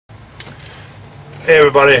Hey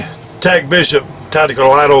everybody, Tag Bishop,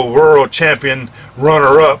 Tactical Idol World Champion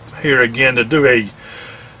runner-up here again to do a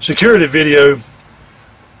security video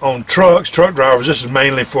on truck drivers. This is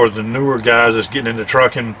mainly for the newer guys that's getting into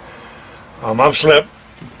trucking. I've slept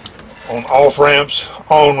on off ramps,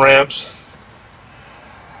 on ramps.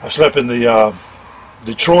 I slept in the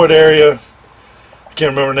Detroit area. I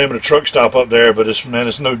can't remember the name of the truck stop up there, but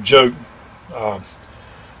it's no joke.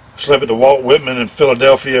 Slept at the Walt Whitman in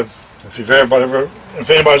Philadelphia. If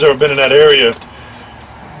anybody's ever been in that area,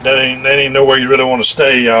 that ain't nowhere you really want to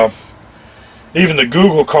stay. Even the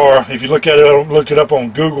Google car, if you look it up on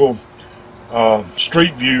Google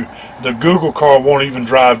Street View, the Google car won't even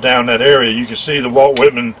drive down that area. You can see the Walt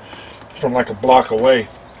Whitman from like a block away,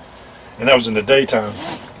 and that was in the daytime.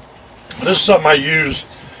 But this is something I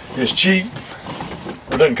use. It's cheap.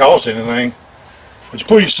 It doesn't cost anything. But you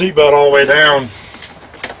pull your seatbelt all the way down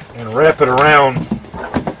and wrap it around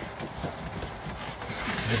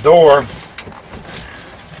the door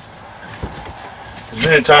as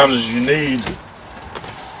many times as you need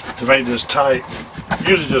to make this tight.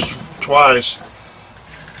 Usually just twice.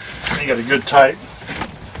 You got a good tight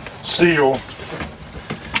seal.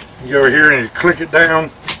 You go over here and you click it down.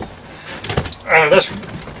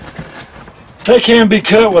 They can be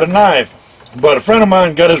cut with a knife, but a friend of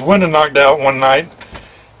mine got his window knocked out one night,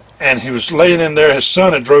 and he was laying in there. His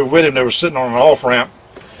son had drove with him. They were sitting on an off ramp.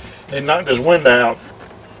 They knocked his window out,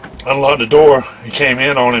 unlocked the door. He came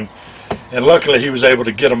in on him, and luckily he was able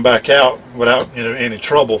to get him back out without any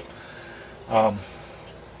trouble. But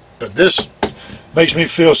this makes me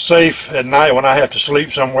feel safe at night when I have to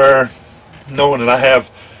sleep somewhere, knowing that I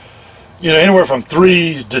have anywhere from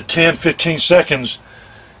 3 to 10, 15 seconds.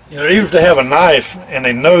 Even if they have a knife and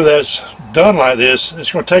they know that's done like this,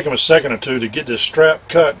 it's going to take them a second or two to get this strap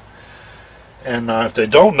cut. And if they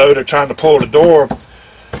don't know, they're trying to pull the door,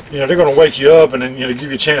 they're going to wake you up and then give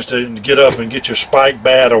you a chance to get up and get your spike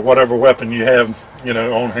bat or whatever weapon you have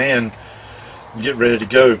on hand and get ready to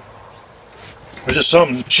go. It's just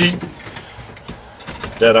something cheap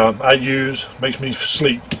that I use. Makes me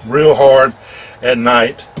sleep real hard at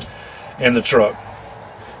night in the truck.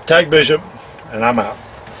 Tag Bishop, and I'm out.